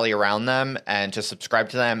to rally around them and to subscribe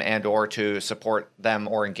to them and or to support them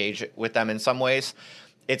or engage with them in some ways.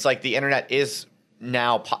 It's like the internet is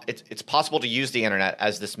now it's possible to use the internet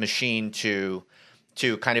as this machine to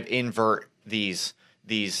kind of invert these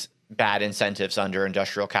bad incentives under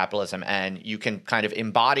industrial capitalism, and you can kind of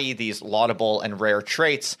embody these laudable and rare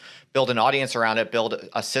traits, build an audience around it, build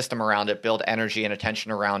a system around it, build energy and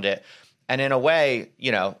attention around it. And in a way,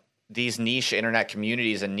 these niche internet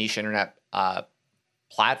communities and niche internet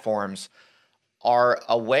platforms are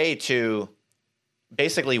a way to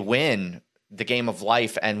basically win the game of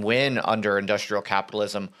life and win under industrial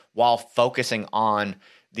capitalism while focusing on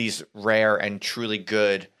these rare and truly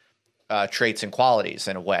good traits and qualities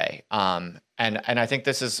in a way. And I think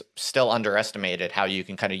this is still underestimated, how you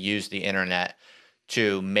can kind of use the internet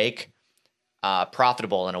to make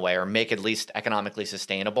profitable in a way, or make at least economically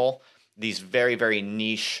sustainable, these very, very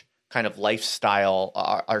niche kind of lifestyle,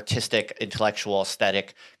 artistic, intellectual,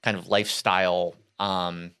 aesthetic kind of lifestyle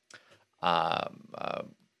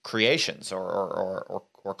creations or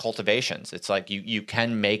cultivations. It's like you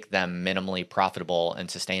can make them minimally profitable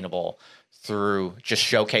and sustainable through just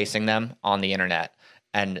showcasing them on the internet.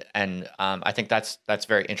 And I think that's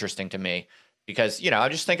very interesting to me, because, I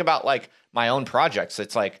just think about like my own projects.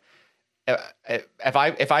 It's like,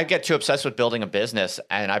 if I get too obsessed with building a business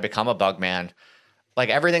and I become a bug man, like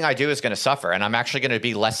everything I do is going to suffer, and I'm actually going to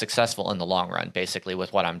be less successful in the long run, basically,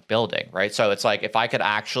 with what I'm building, right? So it's like, if I could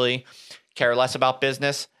actually care less about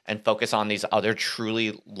business and focus on these other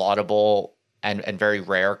truly laudable and very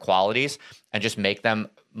rare qualities, and just make them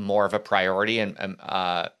more of a priority in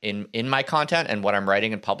my content and what I'm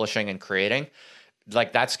writing and publishing and creating,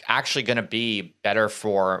 like that's actually going to be better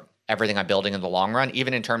for everything I'm building in the long run,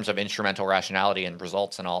 even in terms of instrumental rationality and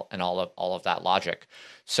results and all of that logic.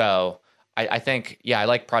 So I think, I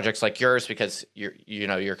like projects like yours, because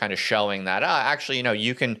you're kind of showing that actually,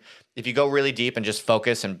 you can, if you go really deep and just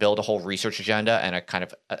focus and build a whole research agenda and a kind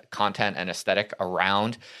of content and aesthetic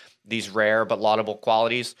around these rare but laudable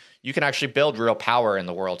qualities, you can actually build real power in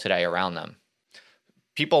the world today around them.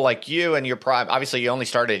 People like you and your prime, obviously you only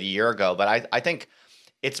started a year ago, but I think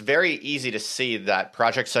it's very easy to see that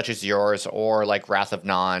projects such as yours, or like Wrath of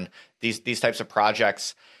Non, these types of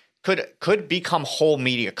projects could become whole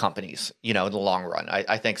media companies, in the long run.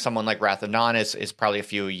 I think someone like Wrath of Non is probably a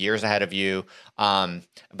few years ahead of you.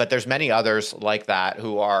 But there's many others like that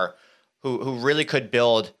who really could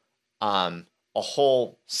build a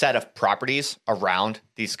whole set of properties around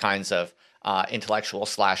these kinds of intellectual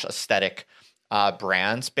 / aesthetic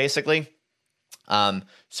brands, basically.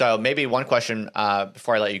 So maybe one question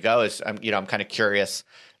before I let you go is, I'm kind of curious,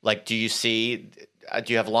 like, do you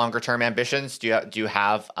have longer term ambitions? Do you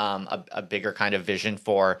have a bigger kind of vision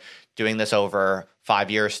for doing this over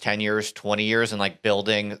 5 years, 10 years, 20 years, and like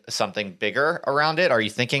building something bigger around it? Are you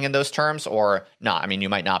thinking in those terms, or not? I mean, you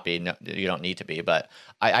might not be, no, you don't need to be, but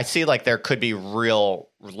I see like there could be real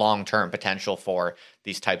long-term potential for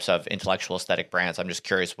these types of intellectual aesthetic brands. I'm just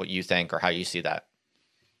curious what you think or how you see that.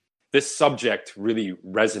 This subject really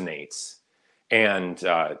resonates, and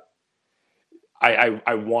I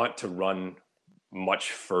want to run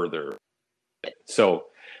much further. So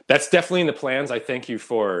that's definitely in the plans. I thank you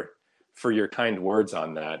for your kind words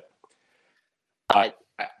on that. I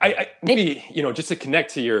maybe, just to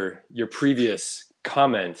connect to your previous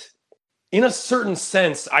comment, in a certain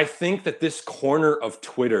sense, I think that this corner of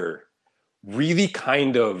Twitter really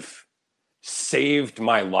kind of saved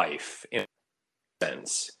my life in a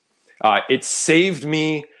sense. It saved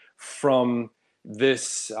me from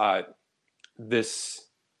this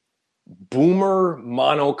boomer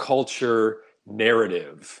monoculture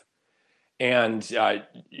narrative, and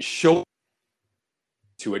showed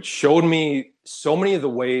me so many of the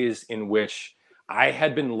ways in which I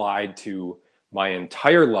had been lied to my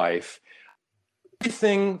entire life.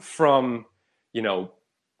 Everything from,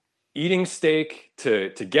 eating steak to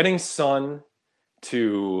getting sun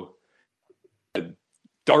to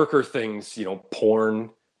darker things, porn,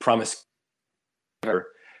 promise.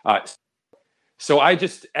 So I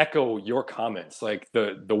just echo your comments, like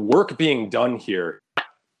the work being done here, not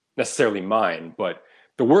necessarily mine, but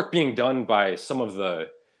the work being done by some of the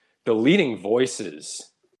leading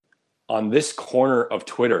voices on this corner of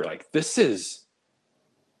Twitter. Like, this is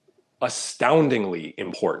astoundingly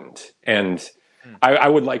important. And I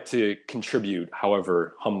would like to contribute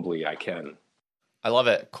however humbly I can. I love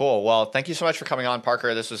it. Cool. Well, thank you so much for coming on,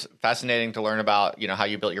 Parker. This was fascinating to learn about, how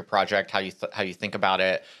you built your project, how you think about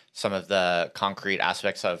it, some of the concrete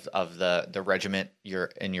aspects of the regiment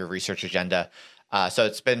in your research agenda. So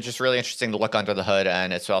it's been just really interesting to look under the hood,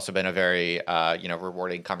 and it's also been a very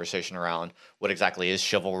rewarding conversation around what exactly is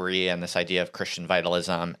chivalry and this idea of Christian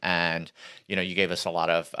vitalism. And you gave us a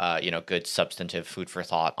lot of good substantive food for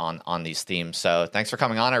thought on these themes. So thanks for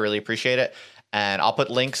coming on. I really appreciate it. And I'll put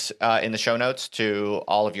links in the show notes to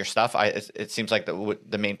all of your stuff. It seems like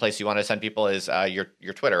the main place you want to send people is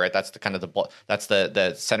your Twitter, right? That's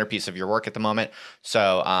the centerpiece of your work at the moment.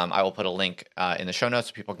 So I will put a link in the show notes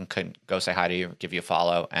so people can go say hi to you, give you a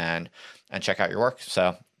follow, and check out your work.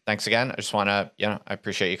 So thanks again. I just want to, I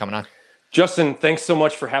appreciate you coming on. Justin, thanks so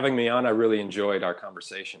much for having me on. I really enjoyed our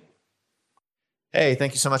conversation. Hey,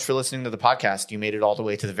 thank you so much for listening to the podcast. You made it all the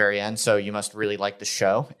way to the very end, so you must really like the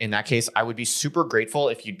show. In that case, I would be super grateful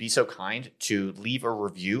if you'd be so kind to leave a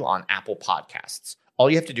review on Apple Podcasts. All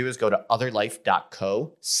you have to do is go to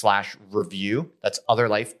otherlife.co/review. That's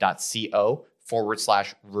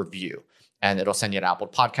otherlife.co/review. And it'll send you to Apple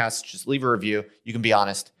Podcasts. Just leave a review. You can be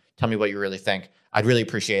honest. Tell me what you really think. I'd really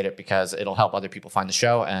appreciate it because it'll help other people find the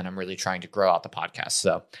show. And I'm really trying to grow out the podcast.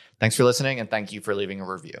 So thanks for listening. And thank you for leaving a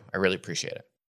review. I really appreciate it.